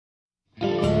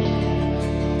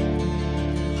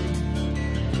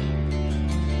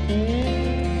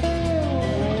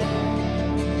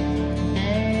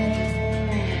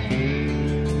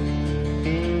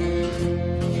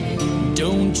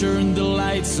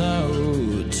lights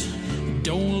out.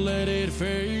 Don't let it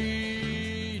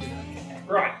fade.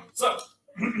 Right, so.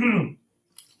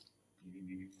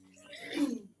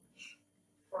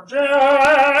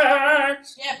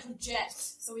 Project! Yeah, project.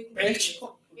 So we can Bitch. hear you.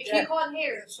 If you can't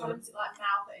hear it, try to like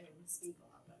mouth it and speak on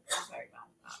it. It's very bad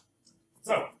at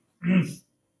So,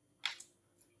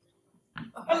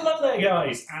 hello there,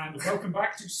 guys, and welcome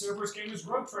back to Cerberus Gamers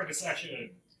Rogue Trader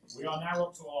session. We are now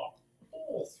up to our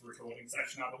 4th recording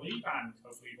session, I believe, and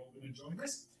hopefully you've all been enjoying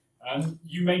this.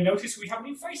 You may notice we have a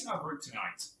new face in our group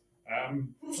tonight.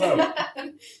 So,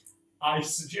 I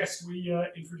suggest we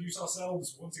introduce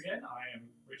ourselves once again. I am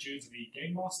Richard, the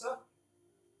Game Master.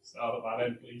 Start at that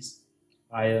end, please.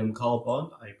 I am Carl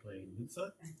Bond. I play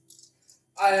Luther.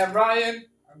 I am Ryan.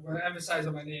 I'm going to emphasize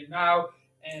on my name now,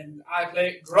 and I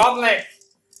play Gromlick.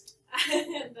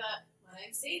 And my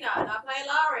name's Sina, and I play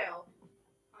Lariel.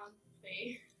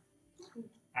 Me.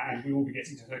 And we will be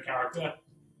getting to her character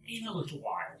in a little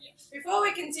while. Before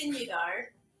we continue, though,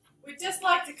 we'd just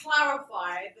like to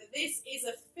clarify that this is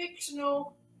a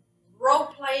fictional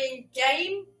role-playing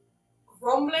game.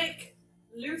 Gromlick,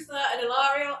 Luther, and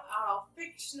Ilariel are our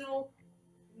fictional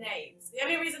names. The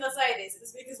only reason I say this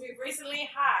is because we've recently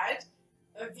had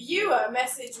a viewer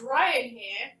message Ryan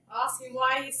here asking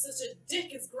why he's such a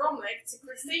dick as Gromlick to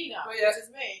Christina, Oh, yeah. which is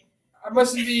me. I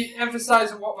mustn't be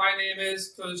emphasizing what my name is,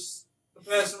 because the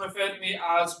person referred to me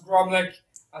as Gromlick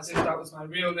as if that was my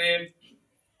real name.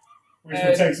 Which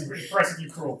would take some impressively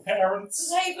cruel parents.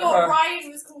 So they thought Ryan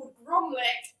was called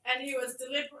Gromlick, and he was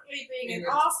deliberately being an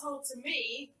asshole to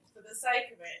me for the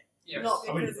sake of it, Yes. not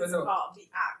because it's no. part of the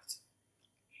act.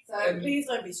 So please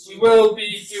don't be We stupid. will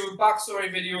be doing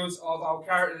backstory videos of our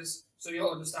characters, so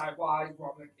you'll understand why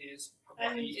Gromlick is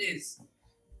what he is.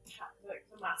 Look,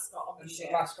 the mascot of the And ship.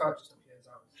 the mascot just appears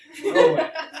out.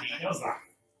 Oh, he does that.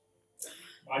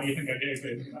 Why do you think I gave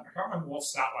him? I can't remember what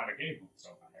stat line I gave him.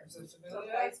 So, Is it It's on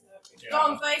familiar? Facebook. Yeah. Not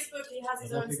on Facebook, he has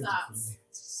his own stats.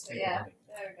 So yeah,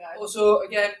 there we go. Also,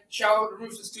 again, shout out to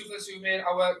Rufus Toothless who made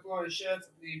our glorious shirt.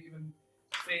 I believe even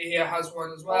Faye here has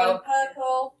one as well. One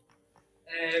purple.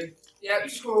 Yeah,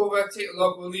 just go over, take a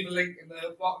look. We'll leave a link in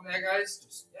the bottom there, guys.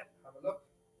 Just have a look.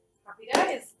 Happy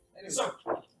days. Anyway, So,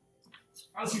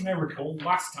 as you may recall,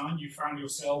 last time you found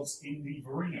yourselves in the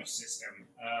Verino system,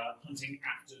 hunting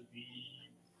after the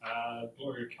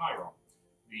Glory of Chiron,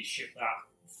 the ship that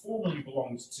formerly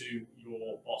belonged to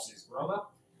your boss's brother,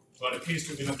 but appears to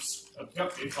have been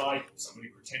abducted by somebody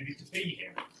who pretended to be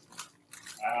him.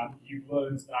 You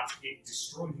learned that it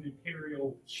destroyed an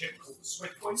Imperial ship called the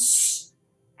Swiftwing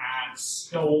and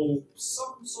stole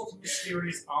some sort of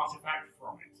mysterious artifact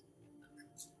from it.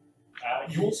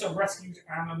 You also rescued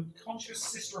an unconscious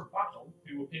Sister of Battle,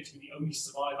 who appeared to be the only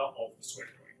survivor of the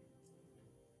Swiftwing.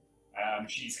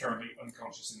 She's currently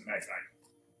unconscious in the med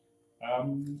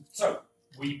bay. So,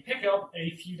 we pick up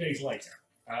a few days later.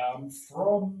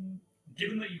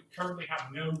 Given that you currently have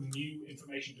no new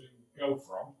information to go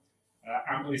from,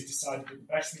 Amber has decided that the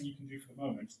best thing you can do for the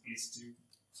moment is to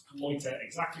loiter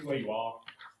exactly where you are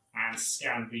and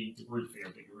scan the debris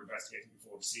field that you're investigating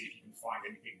before to see if you can find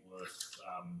anything worth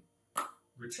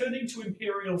returning to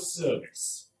Imperial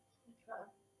service.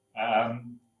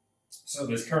 So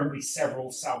there's currently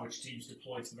several salvage teams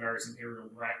deployed to the various Imperial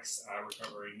wrecks,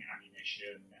 recovering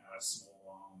ammunition,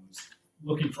 small arms,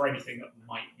 looking for anything that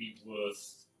might be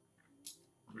worth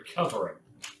recovering.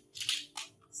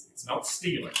 It's not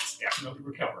stealing, it's definitely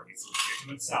recovering. It's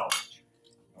legitimate salvage.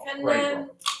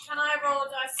 Can I roll a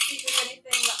dice to see if there's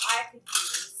anything that I could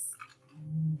use?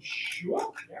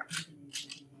 Sure. Yeah.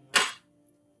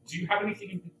 Do you have anything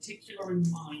in particular in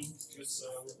mind? Just so.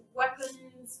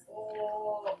 Weapons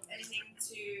or anything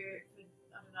to,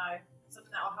 I don't know,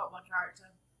 something that will help my character.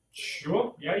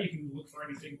 Sure. Yeah, you can look for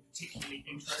anything particularly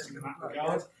interesting in that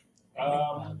regard.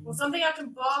 Well, something I can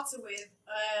barter with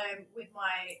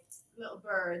my little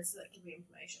birds that give me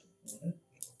information.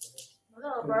 My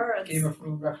little birds. Game of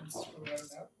Thrones references from around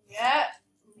now. Yeah,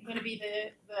 I'm going to be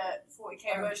the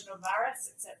 40k version of Varys,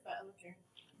 except better looking.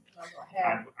 I've got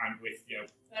hair. And with,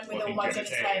 And with all my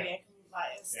genitalia,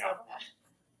 like, it's Yeah.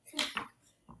 still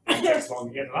there. just long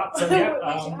to get to that. So, yeah,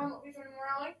 How much we doing,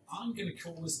 Riley? I'm going to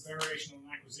call this a variation on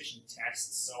an acquisition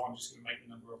test, so I'm just going to make the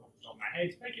number up off the top of my head.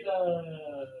 Make it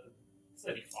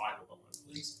 35 or below,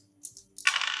 please.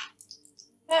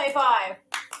 35.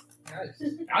 Nice.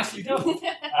 Nicely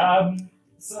done.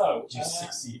 So, You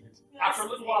succeeded. after a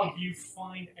little while, you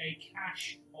find a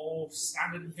cache of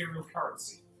standard Imperial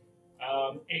currency.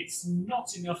 It's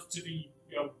not enough to be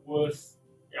worth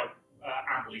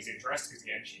Amberly's interest, because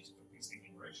again, she's fucking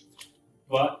stinking rich.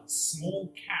 But small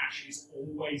cash is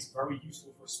always very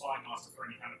useful for a spy master for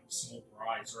any kind of small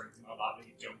bribes or anything like that that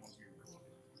you don't want to be recorded.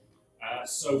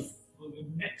 So for the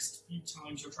next few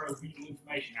times you're trying to wheedle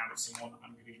information out of someone,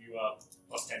 I'm going to give you a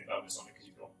 +10 bonus on it because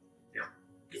you've got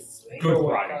good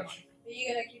bribing money. Are you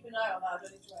going to keep an eye on that? I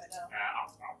don't need to write it down.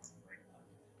 I'll bring it up.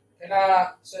 Can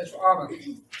I search for armor?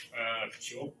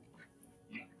 Sure.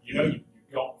 You know you've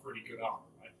got pretty good armor,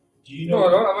 right? Do you No,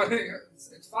 know? I don't.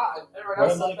 It's fine. Everyone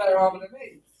else has better armor than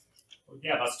me. Well,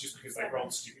 yeah, that's just because they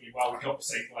rolled stupidly well. We got the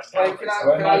same less Wait, damage. can I-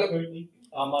 Where am I look- currently?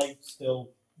 Am I still?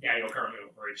 Yeah, you're currently on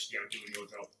the bridge, doing your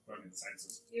job, running the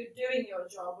sensors. You're doing your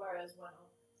job, whereas we're not.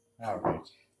 Alright.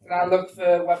 Can I look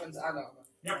for weapons and armor?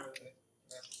 Yep.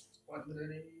 What do they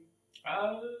need?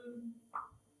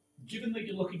 Given that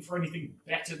you're looking for anything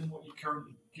better than what you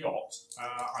currently got,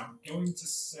 I'm going to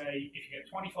say if you get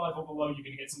 25 or below, you're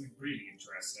going to get something really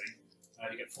interesting.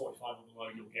 If you get 45 or below,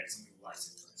 you'll get something less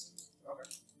interesting. Okay.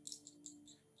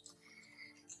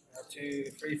 I have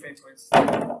 3 fate points.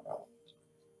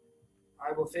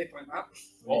 I will fate point that.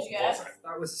 What did you get?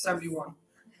 That was 71.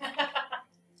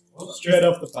 Well, Straight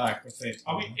off the back, I think.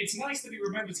 I mean, it's nice that he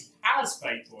remembers he has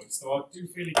fate points, though I do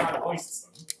feel he kind of wastes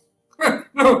them.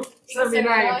 No,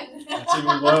 79. That's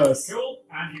even worse. Cool,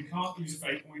 and you can't use a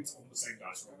fate point on the same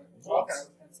dice roll. Okay.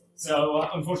 So,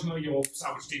 unfortunately, your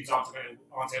salvage teams aren't able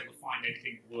to find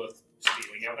anything worth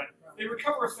stealing. They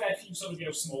recover a fair few sort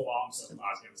of small arms, such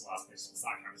as last pistols,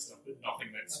 that kind of stuff, but nothing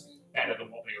that's better than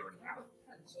what they already have.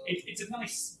 It's a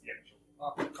nice. Yeah, sure.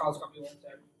 Oh, Carl's got me one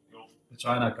there. Cool. The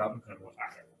China got me.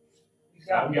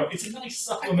 It's a nice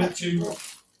supplement to.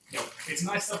 It's a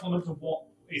nice supplement to what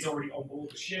is already on board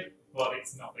the ship, but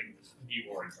it's nothing new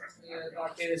or interesting. Yeah, in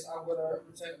that case, I'm going to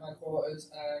return to my quarters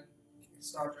and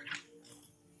start drinking.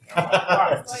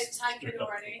 Right. Got your tankard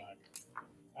already.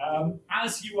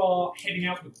 As you are heading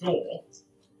out the door,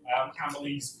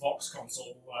 Amelie's Vox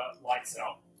console lights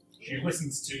up. She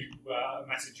listens to a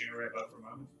message in her earbud for a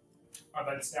moment, and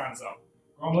then stands up.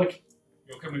 Gromlich,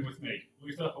 you're coming with me.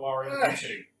 Luther, Hilaria, you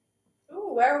too.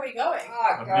 Ooh, where are we going?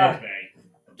 Ah, The God. midday.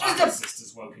 The Bastard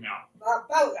sisters woken up. About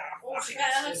that. Oh, she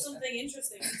better have something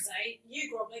interesting to say.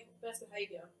 You, Gromlich, best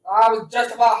behaviour. I was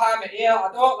just about to have my ale.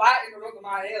 I don't like interrupting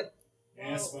my ale.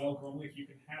 Yes, well, Gromlich, you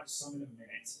can have some in a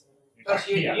minute. In Because fact,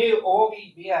 you here, owe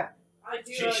me beer. I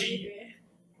do She- owe she- you beer.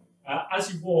 as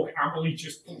you walk, Amelie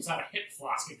just pulls out a hip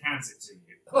flask and hands it to you.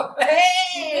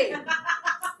 Hey!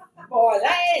 Boy,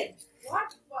 lad!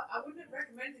 What? I wouldn't have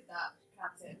recommended that,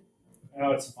 Captain.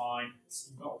 Oh, it's fine.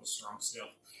 It's not all the strong stuff.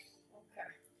 Okay.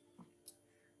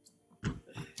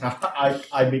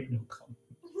 I make no comment.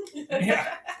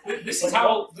 Yeah. This is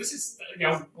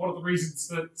one of the reasons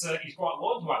that he's quite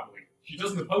loyal to Amelie. She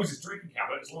doesn't oppose his drinking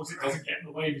habit as long as it doesn't get in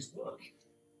the way of his work.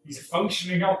 He's a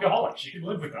functioning alcoholic. She can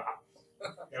live with that.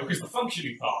 Because the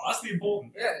functioning part, that's the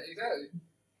important. Yeah, exactly.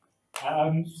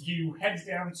 You head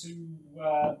down to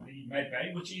the med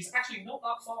bay, which is actually not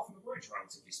that far from the bridge,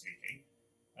 relatively speaking.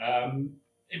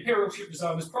 Imperial ship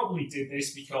designers probably did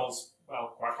this because,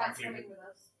 well, quite Cat's frankly, coming with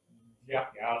us. yeah,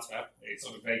 that's fair. It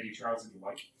sort of vaguely shrouds in your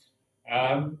wake.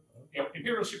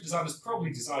 Imperial ship designers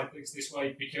probably designed things this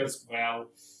way because, well,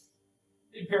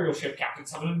 Imperial ship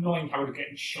captains have an annoying habit of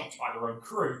getting shot by their own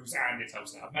crews, and it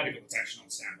helps to have medical attention on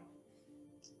standby.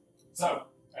 So,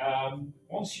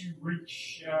 once you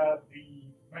reach the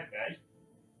med bay,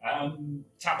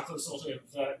 Tabitha sort of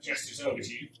gestures over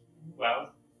to you.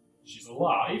 Well, she's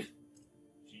alive.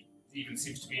 She even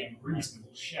seems to be in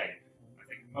reasonable shape. I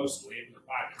think mostly it was a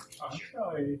bad concussion.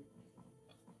 Sorry.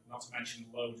 Not to mention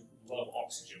low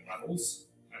oxygen levels.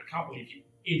 And I can't believe you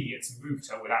idiots moved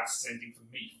her without sending for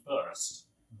me first.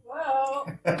 Well,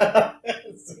 you know.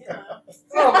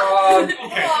 Come on!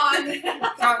 Come Okay. on.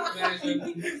 Can't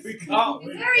imagine. We can't.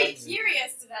 You're very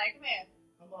curious today. Come here.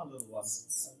 Come on, little one.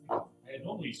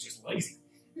 Normally he's just lazy.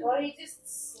 Well, he just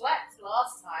slept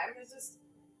last time. There's just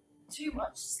too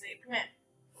much sleep. Come here.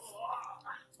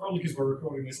 Probably because we're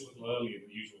recording this a little earlier than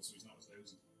usual, so he's not as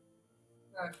dozy.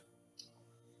 No.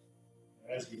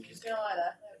 There's good Just kid. gonna lie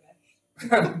there.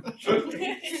 There we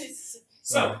go.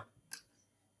 So,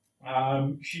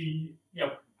 she,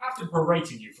 after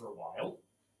berating you for a while,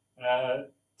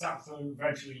 Tabitha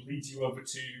eventually leads you over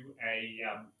to a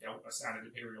standard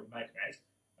Imperial med bed,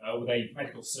 with a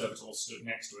medical servitor stood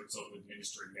next to it, sort of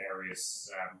administering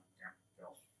various,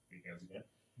 here goes again.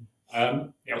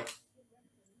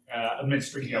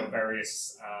 Administering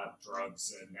various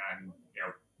drugs and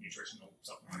nutritional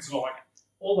supplements and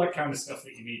all that kind of stuff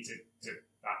that you need to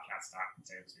that cat's that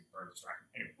contains big very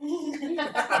distracting.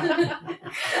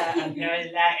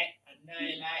 Anyway, I know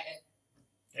you like it.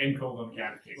 game called on the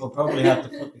count of kids. We'll probably have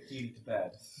to put the key to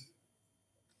bed.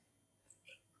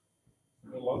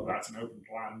 Well, that's an open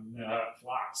plan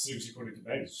flat. As soon as you put it to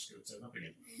bed, it's just going to turn up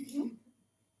again.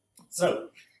 So,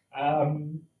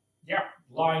 yeah,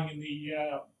 lying in the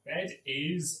bed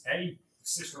is a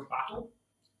sister of battle.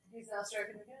 He's now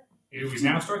stroking the cat. Who is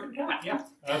now stroking the cat, yeah.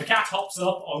 The cat hops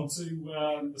up onto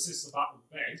the sister of battle's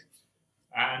bed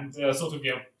and sort of,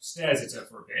 stares at her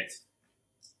for a bit.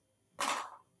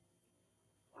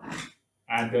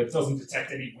 And doesn't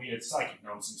detect any weird psychic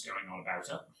nonsense going on about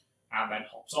her, and then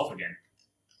hops off again.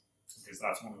 Because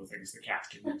that's one of the things the cat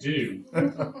can do.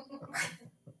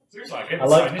 Seems like it. I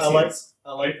like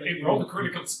It rolled a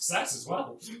critical success as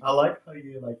well. I like how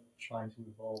you're like trying to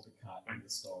evolve the cat in the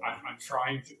story. I'm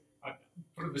trying to.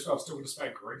 Put it this way, I'm still going to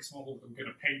spec Greg's model that I'm going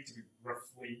to paint to be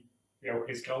roughly,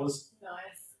 his colours. Nice.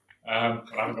 But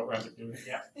I haven't got around to doing it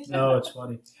yet. No, it's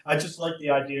funny. I just like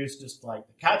the idea. It's just like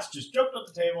the cat's just jumped on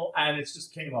the table and it's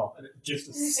just came off and it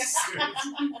just.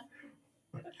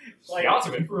 The art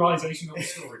of improvisation on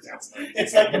storytelling.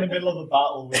 It's like in the middle of a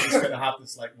battle, we're just gonna have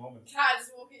this like moment. Cat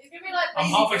is walking. It's gonna be like. I'm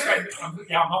half expecting the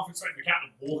cat to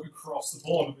walk across the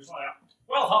board and be like,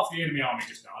 well, half the enemy army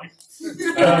just died.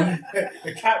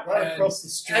 The cat right across the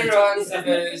street. Everyone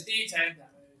suffers D10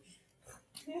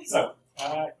 damage. So,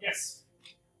 yes,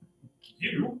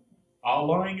 you are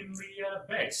lying in the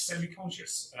bed,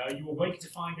 semi-conscious. You awake to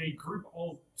find a group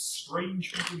of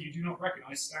strange people you do not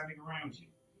recognise standing around you.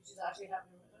 Which is actually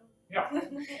happening right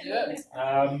Yeah.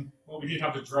 Yeah. Well, we did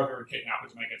have to drug her and kidnap her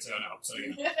to make her turn up, so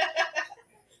now.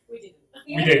 We didn't.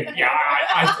 we did. Yeah,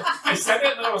 I said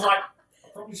it, and I was like, I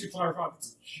probably should clarify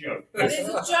that's a joke. That is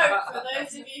a joke for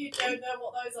those of you who don't know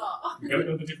what those are. We don't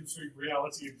know the difference between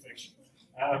reality and fiction.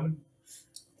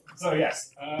 So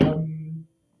yes,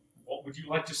 what would you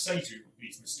like to say to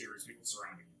these mysterious people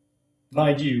surrounding you?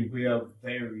 Mind you, we are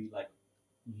very like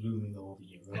looming over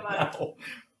you right now.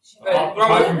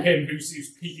 Apart from him,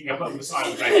 who's peeking up over the side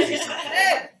of the bed.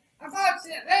 Hey, I can't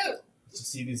see it now. To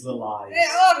see these little eyes. Hey,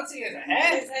 I want to see his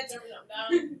head. His head jumping up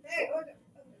and down. Hey,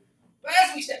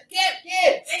 where's we step? Get!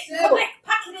 Hey, come on,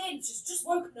 pack it in. She's just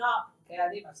woken up. Okay, I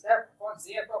need my step. I can't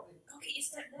see it properly. Go get your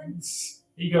step then.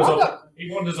 He goes off.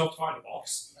 He wanders off to find a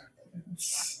box.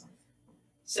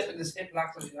 Sipping this hip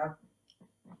laughter, you know.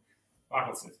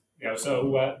 Battlefield. So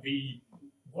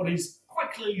what is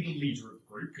quite clearly the leader of the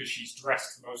group because she's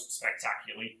dressed most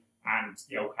spectacularly and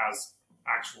has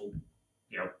actual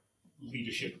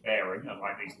leadership bearing,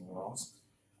 unlike these morons.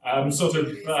 Sort of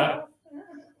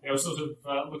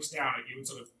looks down at you and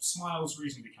sort of smiles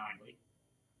reasonably kindly.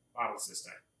 Battle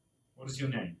sister, what is your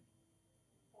name?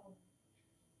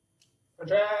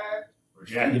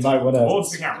 Project. You might want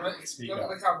Towards to the camera. speak Look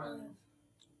up. at the camera.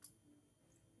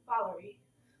 Valerie.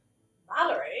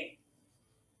 Valerie?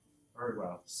 Very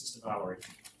well, Sister Valerie.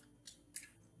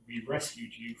 We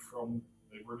rescued you from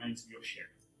the remains of your ship.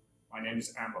 My name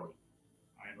is Amelie.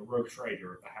 I am a rogue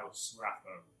trader of the House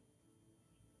Rathbone.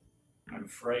 I'm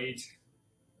afraid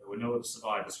there were no other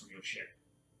survivors from your ship.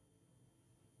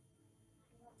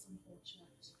 That's unfortunate.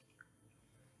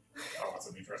 Oh, that's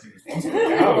an interesting response. I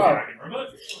can remember.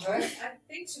 Okay. I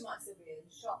think she might still be in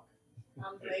shock.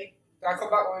 Amelie. Can I come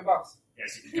back when we box?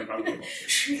 Yes, you can come back with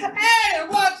me. Hey,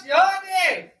 what's your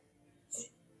name?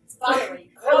 It's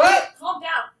Valerie. What? Calm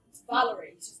down. It's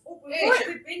Valerie.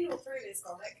 We've been through this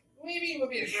comic. What do you mean we'll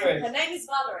be through it? Her name is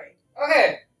Valerie.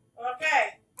 Okay.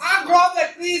 Okay. I'm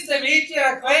Gromlin, pleased to meet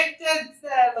your acquaintance,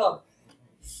 look.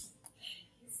 He's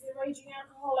the raging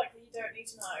alcoholic that you don't need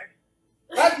to know.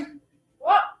 What?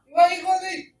 What? What are you going to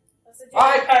do? That's a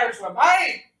My joke. parents were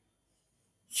married.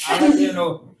 I don't even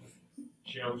know.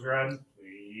 Children,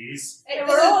 please. They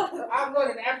were all. I'm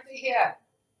running empty here.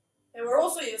 They were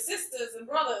also your sisters and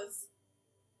brothers.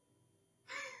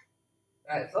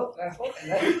 Right, look, that's what.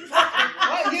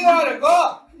 What you want to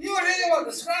go? You really want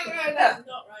to scrap right now?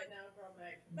 Not right now,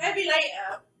 Gromlin. Maybe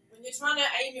later, when you're trying to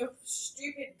aim your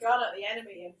stupid gun at the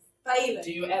enemy and fail it.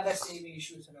 Do you ever see me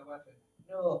shooting a weapon?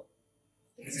 No.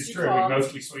 This is You true. He can't.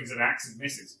 mostly swings an axe and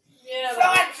misses. Yeah, Throw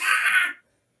but- it!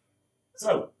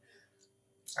 So,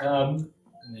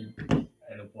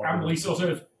 Amelie sort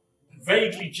of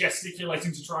vaguely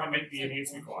gesticulating to try and make the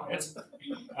idiots be quiet. Sort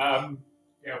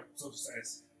of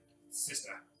says,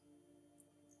 Sister,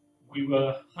 we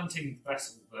were hunting the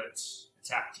vessel that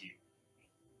attacked you.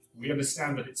 We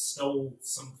understand that it stole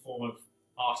some form of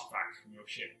artifact from your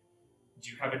ship.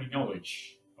 Do you have any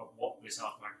knowledge of what this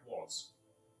artifact was?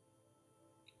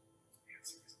 The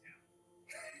answer is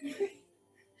no.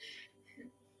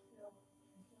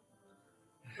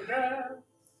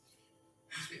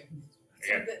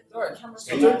 Again, Sorry. Cameras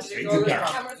Stay on tuned, there. stay tuned.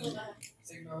 Cameras on there.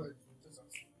 Ignore it.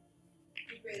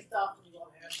 Keep it as dark as you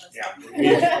want here.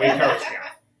 yeah, we encourage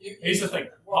that. Here's the thing.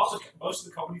 Most of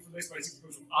the comedy for this basically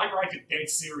comes from I write a dead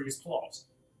serious plot,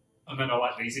 and then I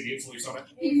let these idiots loose on it.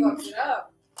 He fucked it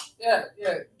up. Yeah.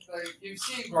 Like, you've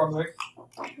seen Gromwick.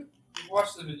 You've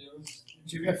watched the videos.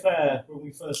 To be fair, when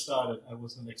we first started, I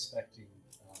wasn't expecting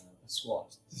a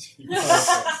squad.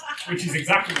 Which is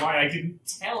exactly why I didn't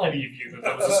tell any of you that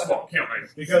there was a squad coming.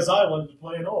 Because I wanted to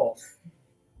play an orc.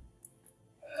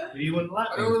 You wouldn't let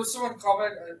I me. know there was someone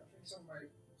comment. I think someone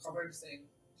commented saying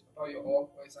about your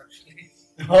orc voice actually.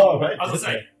 Oh, right. As I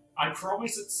say, I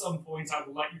promise at some point I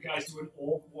will let you guys do an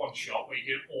orc one shot where you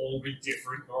can all be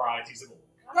different varieties of orc.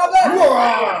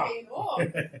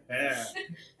 Yeah.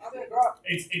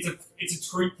 It's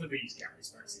a treat for these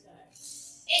guys, basically.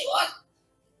 It was.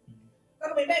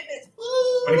 But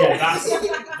again,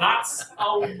 that's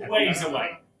a ways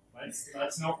away.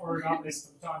 Let's not worry about this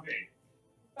for the time being.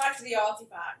 Back to the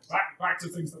artifact. Back to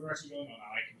things that are actually going on.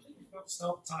 I completely forgot to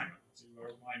start the timer to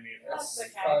remind me of this.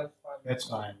 That's okay. That's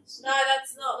fine. No,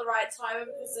 that's not the right timer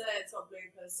because it's got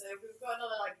bloopers. So we've got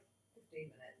another like 15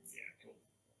 minutes. Yeah, cool.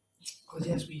 Because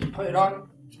yes, we put it on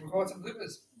to record some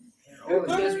bloopers. All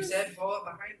the years we said before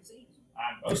behind the scenes.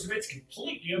 And most of it's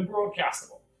completely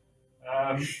unbroadcastable.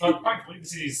 But thankfully,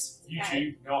 this is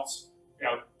YouTube, not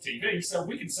TV, so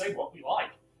we can say what we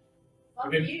like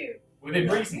Fuck you. within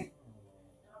reason.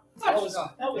 That was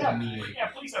mean. Yeah,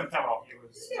 please don't tell off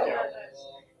viewers. Yeah.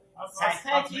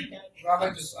 That's me.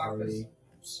 Rather just Sorry.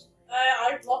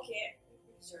 I block it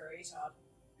because you're a retard.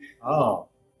 Oh.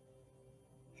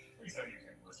 Please don't use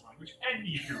English language.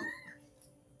 Anywho.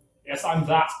 Yes, I'm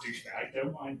that douchebag,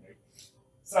 don't mind me.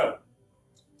 So,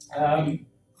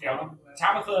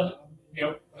 Tabitha,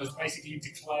 has basically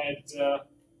declared,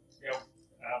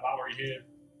 Valerie here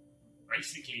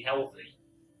basically healthy.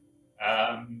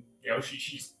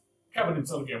 She's covered in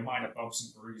some minor bumps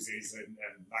and bruises and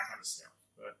that kind of stuff,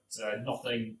 but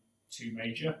nothing too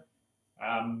major.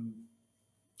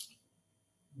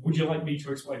 Would you like me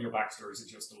to explain your backstory? Or is it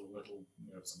just a little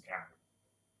nerves on camera?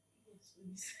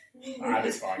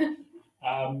 That's fine.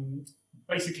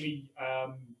 Basically,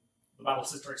 the Battle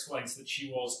Sister explains that she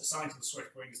was assigned to the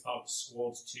Swiftwing as part of the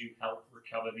squad to help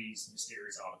recover these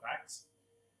mysterious artifacts.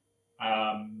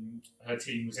 Her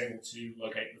team was able to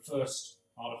locate the first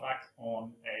artifact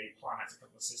on a planet a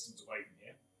couple of systems away from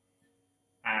here.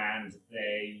 And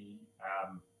they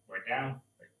went down,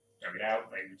 they dug it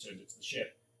out, they returned it to the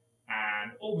ship.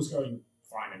 And all was going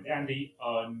fine and dandy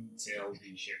until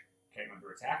the ship came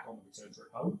under attack on the return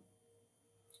trip home.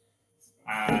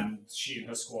 And she and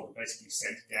her squad were basically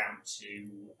sent down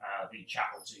to the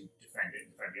chapel to defend it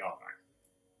and defend the artifact.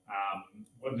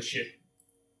 When the ship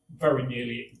very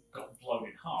nearly got blown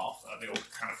in half, they all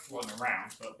kind of flung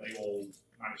around, but they all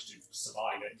managed to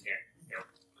survive it and get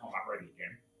combat ready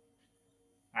again.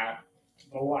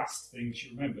 The last thing she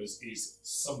remembers is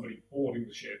somebody boarding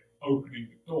the ship, opening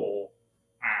the door,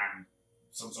 and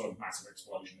some sort of massive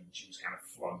explosion, and she was kind of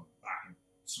flung back and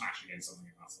smashed against something,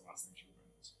 and that's the last thing she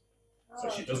remembers. So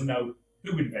she doesn't know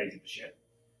who invaded the ship,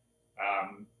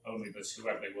 only that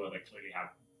whoever they were, they clearly had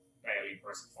fairly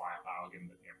impressive firepower, given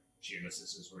that she and her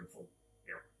sisters were in full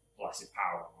blessed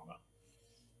power armor.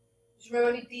 Do you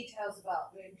remember any details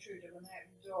about the intruder when they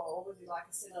opened the door, or was it like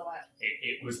a silhouette?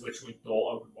 It was literally the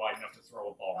door opened wide enough to throw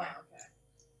a bomb in. Oh, okay.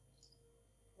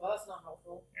 Well, that's not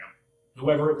helpful.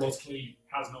 Whoever it was clearly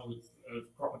has knowledge of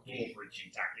proper door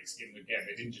breaching tactics, given again,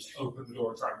 they didn't just open the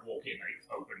door and try and walk in, they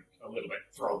open a little bit,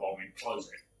 throw a bomb in, close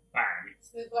it, bang.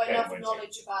 So they've got enough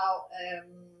knowledge about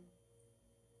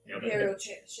Imperial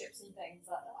ships and things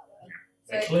like that.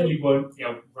 They clearly weren't,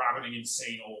 ravening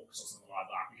insane orcs or something like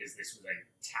that, because this was a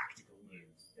tactical move.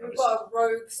 We've got a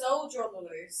rogue soldier on the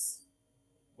loose.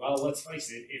 Well, let's face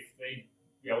it, if they,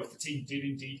 if the team did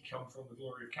indeed come from the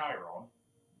glory of Chiron,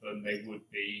 then they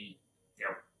would be,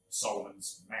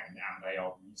 Solomon's men, and they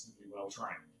are reasonably well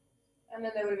trained. And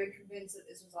then they would have been convinced that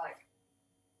this was like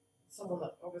someone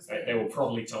that obviously. They were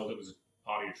probably told it was a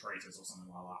party of traitors or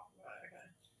something like that. Right,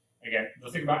 okay. Again,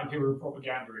 the thing about Imperial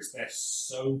propaganda is they're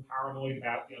so paranoid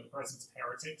about the presence of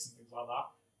heretics and things like that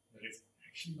it's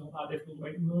actually not that difficult to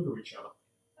make them murder each other.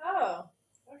 Oh,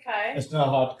 okay. It's not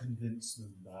hard to convince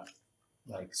them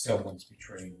that someone's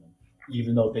betraying them,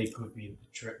 even though they could be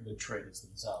the traitors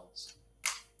themselves.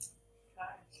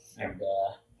 Okay. And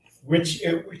which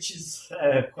is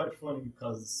quite funny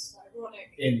because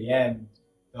ironic. In the end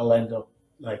they'll end up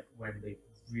when they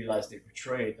realize they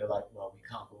betrayed, they're like, well, we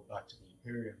can't go back to the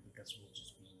Imperium because we'll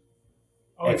just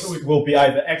be we'll be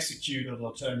either executed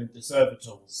or turned into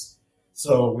servitors.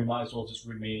 So we might as well just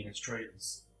remain as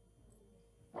traitors.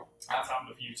 That's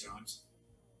happened a few times.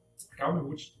 I can't remember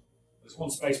which. There's one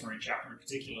Space Marine chapter in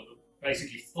particular that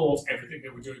basically thought everything they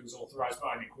were doing was authorised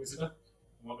by an Inquisitor.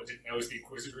 And what they didn't know is the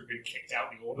Inquisitor had been kicked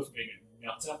out of the Order for being a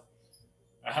nutter.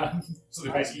 So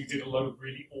they basically did a load of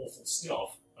really awful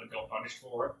stuff and got punished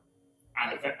for it.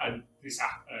 And this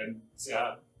happened.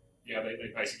 Yeah,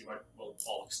 they basically went, well,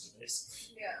 bollocks to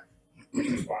this. Yeah. Which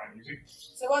was quite amusing.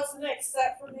 So what's the next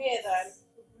step from here then?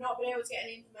 We've not been able to get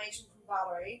any information from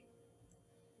Valerie.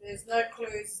 There's no clues,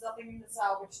 there's nothing in the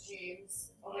salvage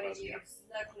tubes or any use.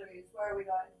 No clues. Where are we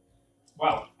going?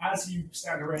 Well, as you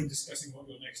stand around discussing what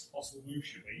your next possible move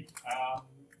should be,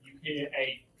 you hear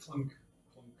a clunk,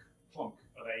 clunk, clunk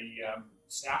of a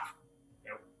staff,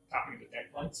 tapping at the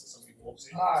deck plates as somebody walks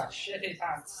in. Ah, shitty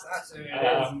pants. That's who it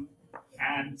is.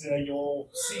 And your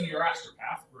senior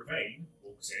astropath, Ravane,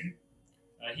 walks in.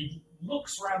 He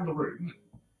looks around the room.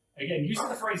 Again, using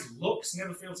the phrase looks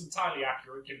never feels entirely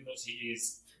accurate given that he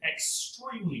is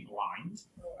extremely blind.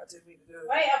 Oh, I didn't mean to do it.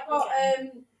 Wait, I've got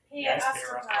here Yes,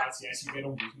 astropath. astropaths, yes, you get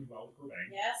on reasonably well with Ravane.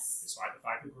 Yes, Despite the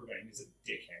fact that Ravane is a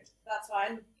dickhead. that's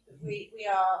fine. We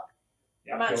are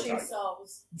Yeah, matching okay.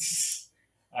 souls.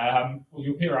 Well,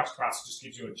 your peer astropaths just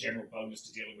gives you a general bonus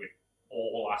to dealing with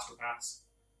all astropaths.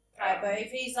 Okay, but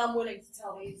if he's unwilling to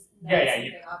tell me he's You get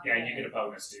get a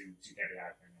bonus to get it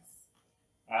out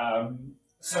there.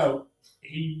 So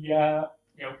he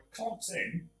clomps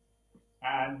in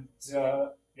and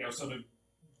sort of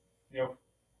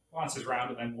glances around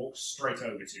and then walks straight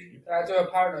over to you. Can I do a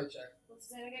paranoid check? What's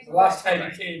his name again? The last time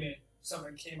he came in,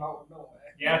 something came out of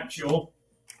nowhere. Yeah, sure.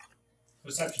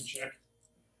 Perception check.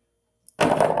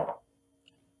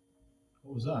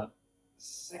 What was that?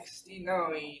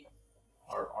 69.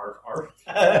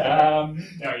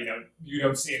 No, you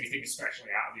don't see anything especially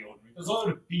out of the ordinary. There's a lot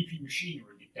of beepy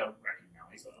machinery you don't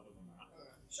recognise, but other than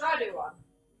that. Should I do one?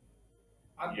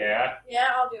 Yeah. Yeah,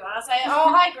 I'll do one. I'll say,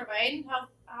 oh, hi, Gravane.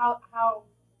 How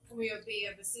can we be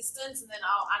of assistance? And then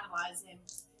I'll analyse him.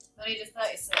 I need a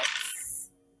 36.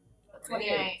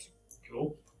 28.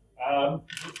 Cool.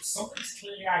 Something's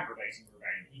clearly aggravating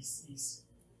Ravane. He's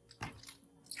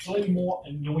clearly more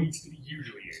annoyed than he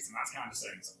usually is, and that's kind of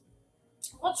saying something.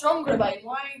 What's wrong, Gravane?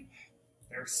 Why?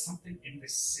 There is something in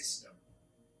this system.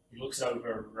 He looks over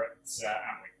at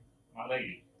Amley. My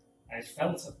lady, I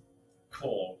felt a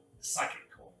call, a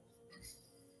psychic call.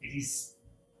 It is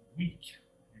weak,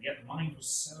 and yet the mind was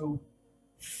so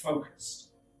focused,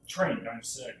 trained, I'm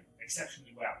certain,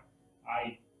 exceptionally well.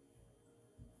 I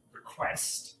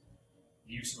request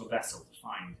the use of a vessel to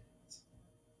find it.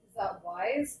 Is that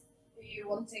wise? Are you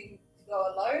wanting to go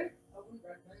alone? I wouldn't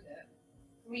recommend it.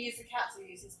 Can we use the cat to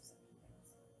use his perception things?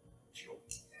 Sure.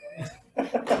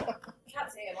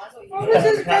 Cat's here, might as well use Oh, it. this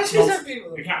is The cat's precious not- of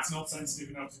people. The cat's not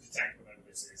sensitive enough to detect whatever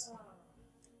this is.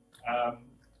 Oh.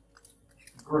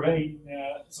 Gravane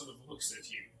sort of looks at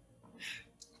you.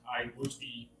 I would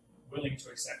be willing to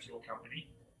accept your company,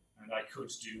 and I could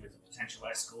do with a potential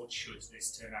escort should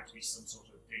this turn out to be some sort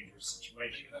of dangerous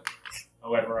situation.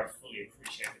 However, I fully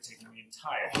appreciate that taking the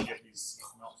entire ship is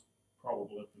not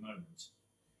probable at the moment.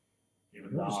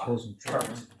 Given You're just our causing trouble.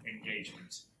 current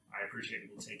engagement, I appreciate it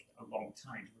will take a long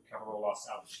time to recover all our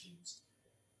salvage teams.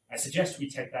 I suggest we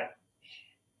take that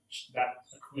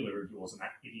Aquila of yours and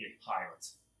that idiot pilot.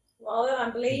 Well, then I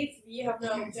believe you have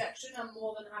no objection. I'm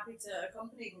more than happy to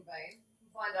accompany Gravane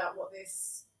and find out what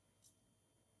this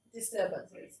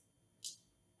disturbance is.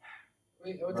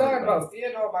 We're talking about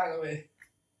Theodore, by the way.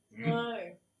 No.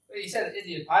 You said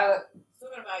idiot pilot.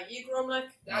 Talking about you, Gromlek.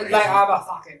 Like I'm a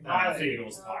fucking No, pilot.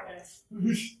 Theodore's the Okay.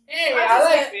 pilot. Anyway, I I just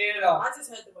like said- Theodore. I just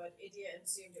heard the word idiot and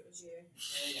assumed it was you.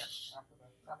 Yeah.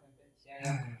 Fucking bitch.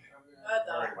 Yeah. Heard that.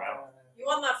 Very well. You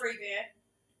want that free beer?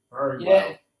 Very Yeah.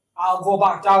 well. I'll go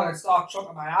back down and start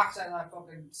chucking my accent like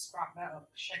fucking scrap metal.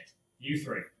 Shit. You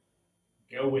three,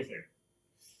 go with him.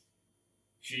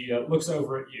 She looks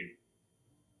over at you.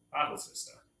 Battle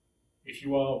sister, if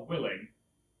you are willing,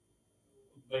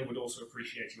 they would also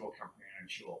appreciate your company, I'm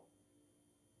sure.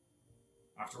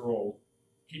 After all,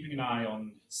 keeping an eye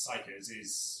on psychers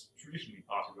is traditionally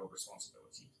part of your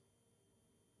responsibility.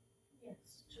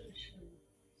 Yes, traditionally.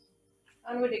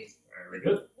 And Very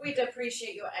good. we'd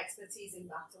appreciate your expertise in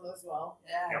battle as well.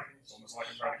 Yeah. Yep. It's almost like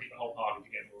I'm trying to keep the whole party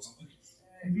together or something.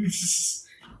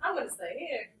 I'm going to stay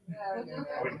here.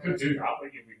 Oh, we could do that,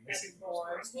 but you'd be missing most of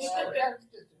the rest of the story.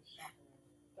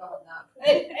 God, no.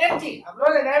 Hey, empty! I'm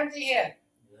running empty here.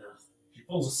 She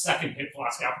pulls a second hit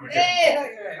flask out from her Hey, jacket.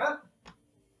 thank you very much.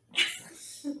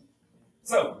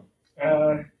 So,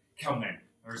 come then.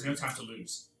 There is no time to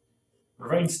lose.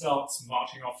 Ravane starts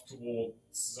marching off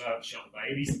towards Shelter Bay,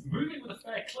 and he's moving with a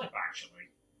fair clip, actually.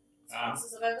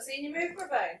 Fastest I've ever seen you move,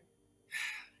 Gravane.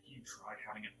 You try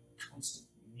having a constant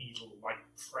needle-like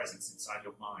presence inside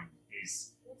your mind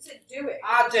is. What's it doing?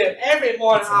 I do it every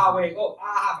morning. I wake up.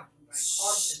 I have it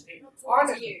constantly. Not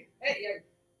talking to you. Hey,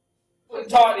 I'm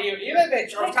talking to you. You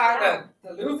bitch. I'm talking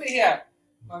to Luffy here.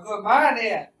 My good man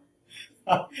here.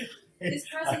 His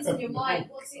presence in your mind,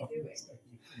 what's he doing?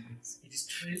 It is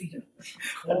clearly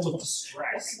a call of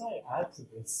distress. What can I add to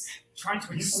this? Trying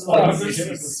to He's explain like this in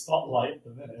the is, spotlight at the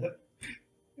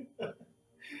minute.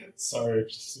 Sorry.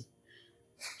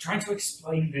 trying to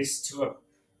explain this to a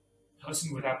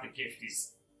person without the gift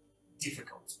is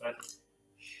difficult, but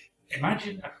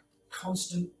imagine a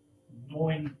constant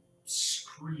gnawing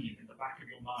scream in the back of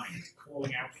your mind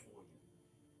calling out for you.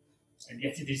 And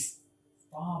yet it is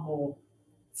far more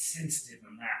sensitive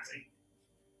than that.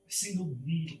 A single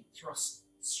needle thrust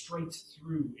straight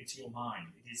through into your mind.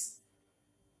 It is.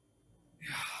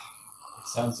 It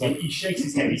sounds like He shakes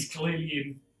his head. He's clearly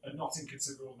in a not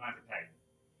inconsiderable amount of pain.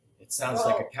 it sounds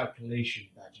like a calculation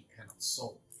that you cannot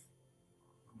solve.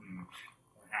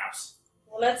 Perhaps.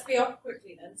 Well, let's be off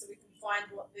quickly then, so we can find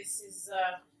what this is,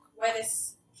 where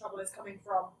this trouble is coming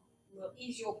from. We'll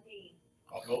ease your pain.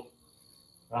 Cool.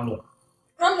 Rambler.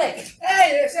 Grumbling!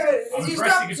 Hey, sorry. I'm You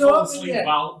impressed stop you can fall talking asleep there.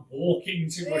 while walking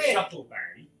to a Hey. shuttle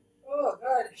bay. Oh,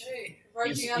 God. Hey.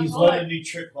 Raging He's alcoholic. learned a new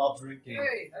trick while drinking.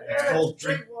 Hey. It's called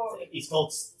drink. water. It's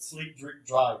called sleep, drink,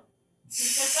 drive.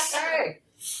 Hey.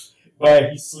 Where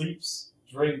he sleeps,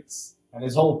 drinks, and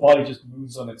his whole body just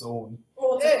moves on its own.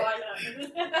 Autopilot.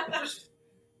 Just-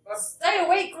 Stay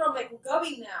awake, Grumbling. We're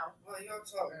going now. Oh, you're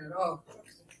talking at all.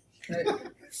 Hey.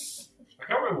 I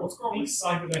can't remember what's called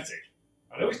cybernetic.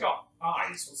 I know he's got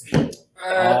eyes. What's the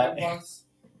other Once.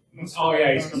 one? Oh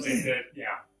yeah, he's got the yeah.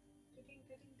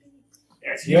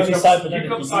 Yes, The only cybernetic you've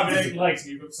got he cybernetic uses- legs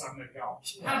and you've got cybernetic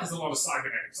arms. Yeah, there's a lot of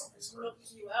cybernetics on this room. Knock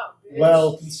you out, bitch.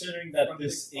 Well, considering that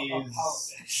this is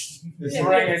Yeah,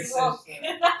 Right, it's it's- wrong.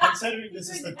 considering this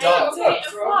is the Hey, dark to it, a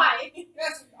fly.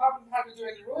 Yes, I haven't had to do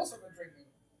any rules for my drinking.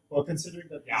 well, considering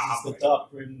that Yeah, this is the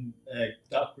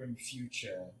dark grim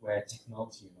future where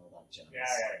technology and all that jazz.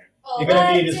 Yeah. Oh, You're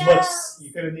gonna need yes.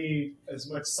 as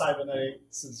much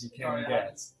cybernetics as you can Oh, yeah.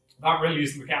 get. That really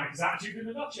is the mechanic's attitude in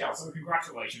a nutshell, so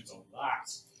congratulations on that.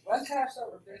 When can I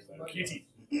start replacing my Kitty.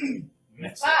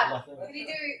 Next Bad. level. Can you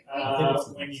do?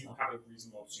 When you have a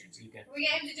reasonable opportunity. Can we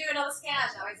get him to do another scan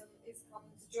now? He's coming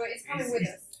to join. He's coming with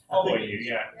us. Follow you,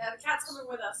 yeah. Yeah, the cat's coming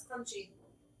with us. Crunchy.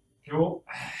 Cool.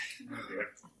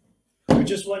 I'm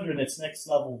just wondering, it's next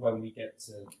level when we get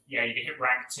to. Yeah, you can hit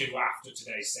rank 2 after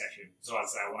today's session. So as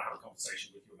I say, I want to have a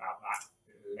conversation with you about that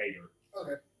later.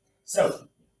 Okay. So,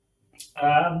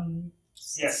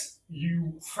 yes,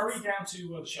 you hurry down to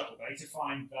the shuttle bay to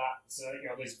find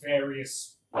that there's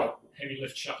various heavy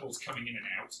lift shuttles coming in and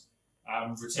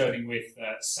out, returning with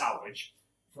salvage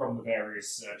from the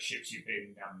various ships you've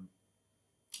been,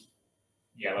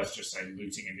 let's just say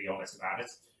looting and be honest about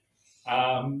it.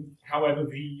 However,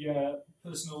 the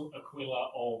personal Aquila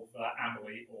of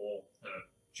Amelie, or her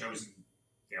chosen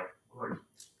group,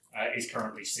 is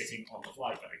currently sitting on the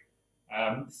flight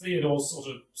bay. Theodore's sort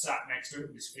of sat next to it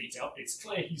with his feet up. It's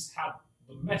clear he's had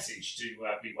the message to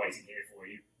be waiting here for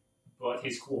you, but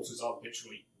his quarters are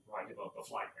literally right above the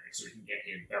flight bay, so he can get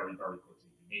here very, very quickly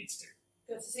if he needs to.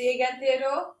 Good to see you again,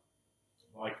 Theodore.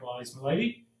 Likewise,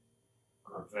 milady.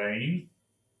 Gravane.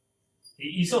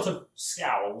 He sort of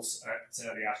scowls at the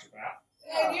astropath.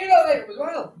 Hey, you know that as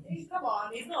well. Come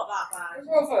on, he's not that Let's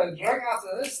bad. go for a drink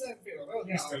after this thing. Feel well,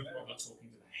 Please don't bother talking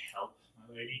to the help,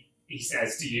 my lady, he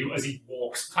says to you as he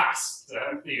walks past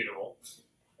Theodore.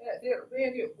 Yeah, me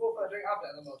and you go for a drink after,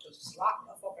 and then we'll just slap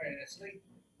the fucker in his sleep.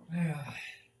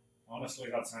 Honestly,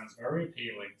 that sounds very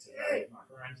appealing today, my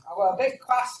friend. I got a big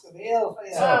cask of ale for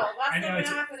you. So, Well, that's any not going to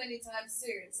idea- happen anytime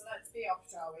soon, so let's be off,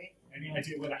 shall we? Any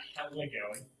idea where the hell we're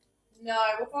going? No,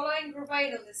 we're following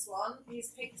Gravane on this one. He's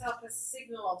picked up a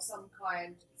signal of some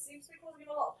kind. It seems to be causing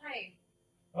a lot of pain.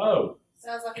 Oh,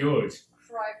 Sounds like good. a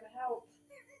cry for help.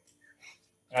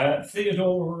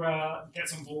 Theodore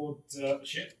gets on board the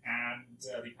ship, and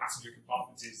the passenger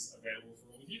compartment is available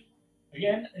for all of you.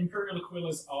 Again, Imperial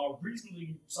Aquilas are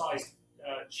reasonably sized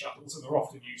shuttles, and they're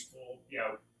often used for,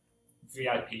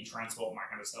 VIP transport and that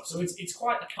kind of stuff. So it's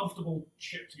quite a comfortable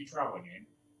ship to be travelling in,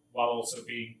 while also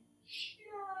being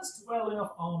just well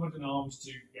enough armoured and armed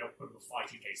to put up a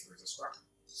fight in case there is a scrap.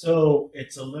 So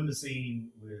it's a limousine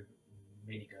with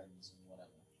miniguns and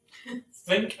whatever.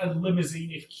 Think a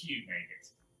limousine if Q made it.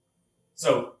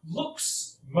 So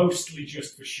looks mostly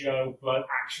just for show, but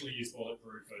actually is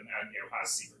bulletproof and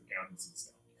has secret guns and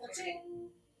stuff. Ka-ching!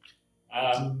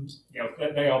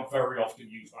 They are very often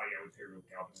used by Imperial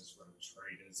governors, road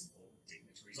traders, important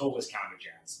dignitaries, all this kind of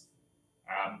jazz.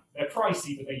 They're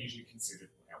pricey, but they're usually considered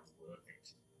well worth it.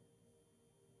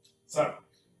 So,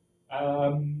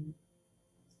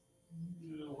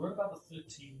 we're about the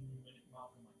 13-minute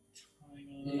mark on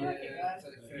my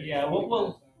timer. Yeah,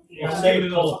 we'll save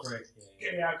it all break.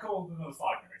 Yeah, call it another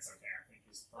 5 minutes. Okay, I think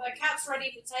is. Well, the cat's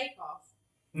ready for takeoff.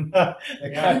 The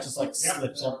cat just like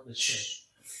slips off the ship.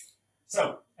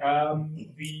 So,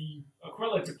 the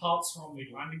Aquila departs from the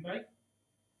landing bay,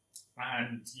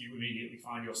 and you immediately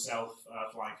find yourself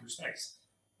flying through space.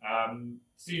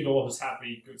 Theodore has had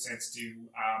the good sense to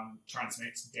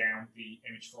transmit down the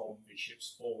image from the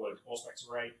ship's forward auspex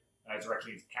array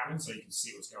directly into the cabin, so you can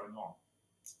see what's going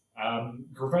on.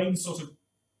 Gravane sort of,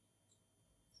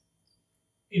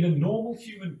 in a normal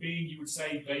human being, you would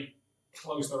say they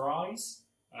close their eyes.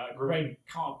 Gravane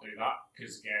can't do that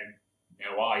because, again,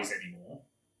 no eyes anymore.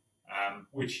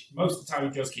 Which most of the time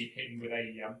he does keep hidden with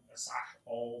a sash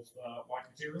of white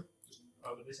material just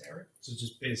over this area. So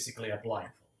just basically a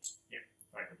blindfold. Yeah,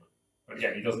 effectively. But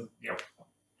again, he doesn't,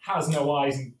 has no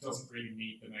eyes and doesn't really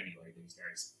need them anyway these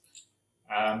days.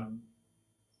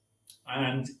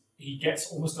 And he gets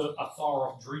almost a far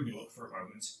off dreamy look for a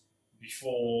moment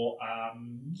before,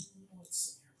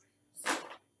 let's see.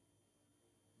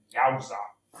 Yowza.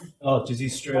 Oh, does he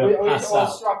straight up pass out?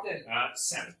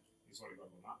 7 is what he got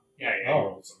on that. Yeah.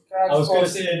 Oh. I was going to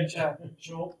say,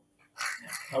 sure.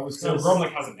 I was So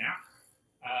Gromlich has a nap.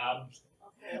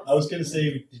 I was going to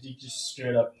say, did he just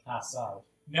straight up pass out?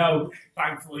 No,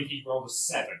 thankfully he rolled a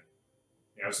 7.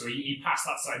 So he passed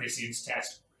that Sinisian's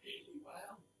test really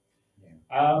well.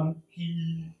 Yeah.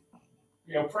 He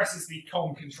presses the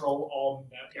comm control on.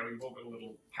 You've all got a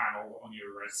little panel on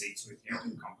your seats with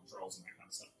comm controls and that kind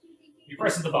of stuff. He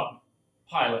presses the button.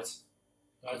 Pilot.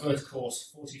 Divert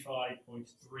course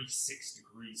 45.36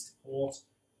 degrees to port,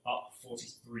 up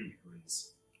 43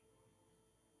 degrees.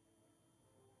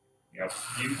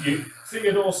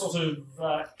 Theodore sort of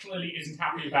clearly isn't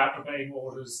happy about obeying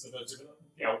orders that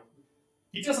are,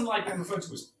 he doesn't like being referred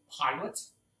to as pilot.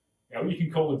 You can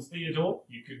call him Theodore,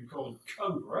 you can call him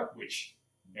Cobra, which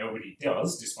nobody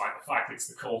does, despite the fact it's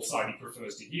the call sign he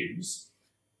prefers to use.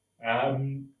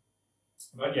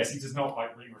 But yes, he does not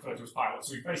like being referred to as pilot,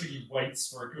 so he basically waits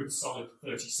for a good solid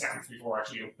 30 seconds before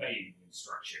actually obeying the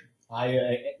instruction.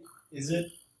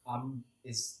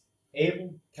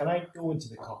 Can I go into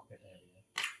the cockpit area?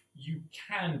 You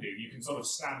can do. You can sort of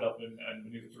stand up and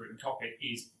maneuver through it. The cockpit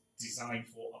is designed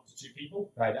for up to 2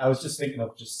 people. Right, I was just thinking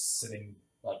of just sitting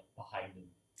behind him.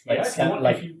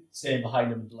 Staying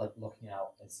behind him, looking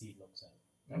out as he looks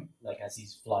out. As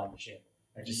he's flying the ship.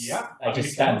 I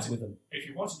just stand with him. If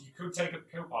you wanted, you could take a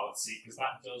co-pilot seat, because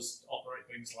that does operate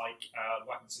things like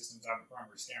weapon systems and the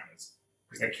primary scanners.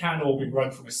 Because they can all be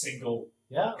run from a single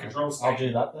control station. I'll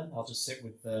do that then. I'll just sit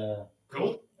with the...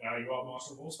 Cool. You are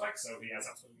Master of All Specs, so he has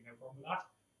absolutely no problem with that.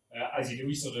 As you do,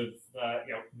 he sort of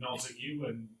nods at you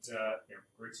and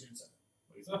greets you and says,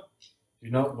 Lisa? Do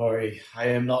not worry. I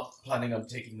am not planning on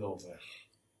taking over.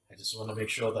 I just want to make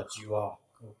sure that you are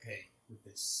okay with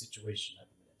this situation at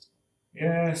the minute.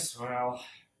 Yes, well,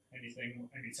 anytime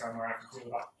I have to deal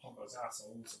with that pompous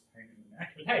asshole, it's a pain in the neck.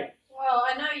 But hey, well,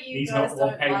 I know you he's guys not the one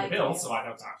don't paying like the bill, him. so I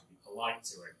don't have to be polite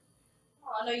to him.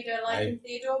 Well, I know you don't like him,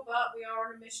 Theodore, but we are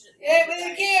on a mission at the Yeah, end but of the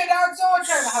day. again, I'm so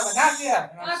trying to have a nap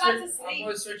here. I'm about to sleep. I'm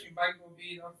always switching back to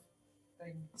be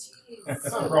thing. Jeez.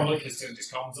 So Bromlich has turned his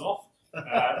comms off.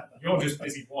 You're just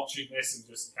busy watching this and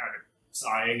just kind of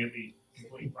sighing at the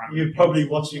complete random. You're probably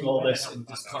watching all this and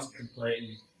just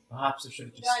contemplating. Perhaps I should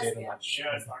have just stayed on that ship.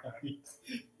 Yeah, it's like that.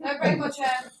 No, break my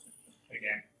chair.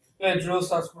 Again. The drill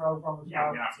starts growing from Yeah,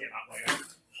 I'm going to have to get that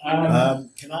later.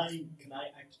 Can I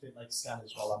activate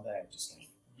scanners while I'm there?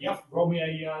 Yep, roll me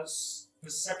a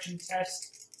perception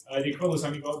test. The Aquila's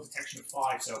only got a detection of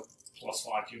 5, so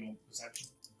 +5 to your normal perception.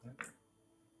 Okay.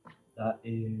 That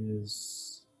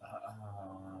is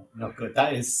not good.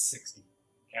 That is 60.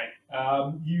 Okay.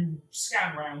 You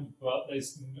scan around, but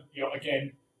there's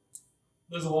again,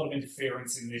 there's a lot of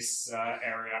interference in this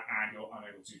area, and you're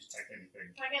unable to detect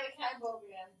anything. Can I get the cat involved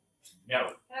again?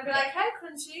 No. Can I be like, hey,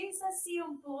 Crunchies, let's see you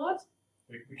on board.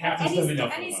 The cat has done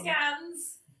enough. Any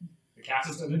scans? The cat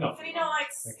has done enough. Can you not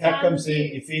The cat comes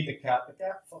in, you feed the cat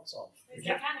fucks off. It's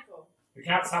mechanical. The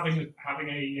cat's having a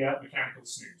mechanical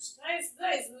snooze. No,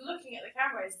 he's looking at the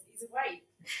camera. He's awake.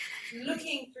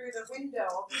 Looking through the window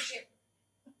of the ship.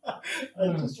 I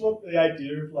just want the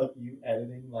idea of you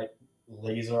editing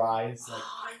laser eyes,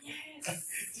 oh yes.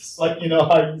 just how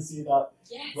you see that.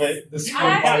 Yes. Wait, the I screen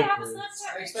actually have a wipers.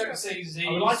 Snapchat I expect to picture. see Z.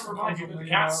 I would like to remind you that the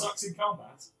cat sucks in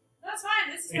combat. That's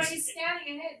fine. This is why he's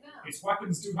scanning ahead now. Its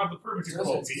weapons do have the primitive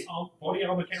quality. Body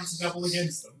armor counts double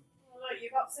against them. Well, look,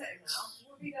 you've upset him now.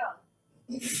 What have you done?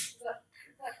 Is that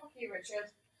fuck you, Richard?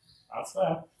 That's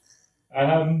fair.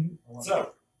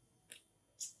 So,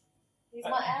 He's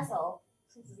my asshole.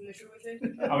 This is the truth.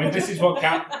 I mean, this is what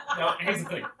cat. Now, here's the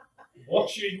thing: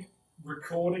 watching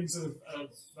recordings of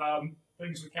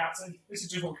things with cats in. This is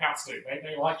just what cats do.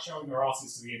 They like showing their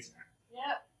asses to the internet.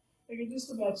 Yep. I can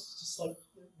just imagine just like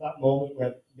that moment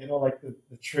where, you know, like the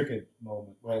triggered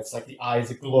moment where it's like the eyes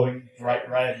are glowing bright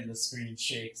red and the screen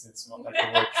shakes and it's not like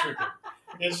the word triggered.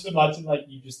 I can just imagine like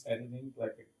you just editing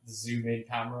like the zoom in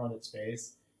camera on its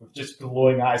face with just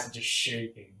glowing eyes and just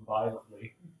shaking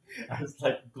violently. And it's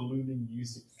like gloomy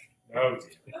music. Oh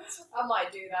dear. I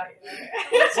might do that.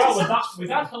 Well, with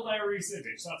that hilarious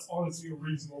image, that's honestly a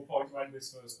reasonable point to end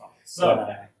this first part.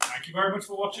 So, thank you very much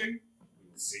for watching.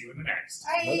 We'll see you in the next.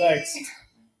 The next.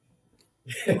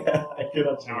 I could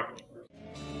have.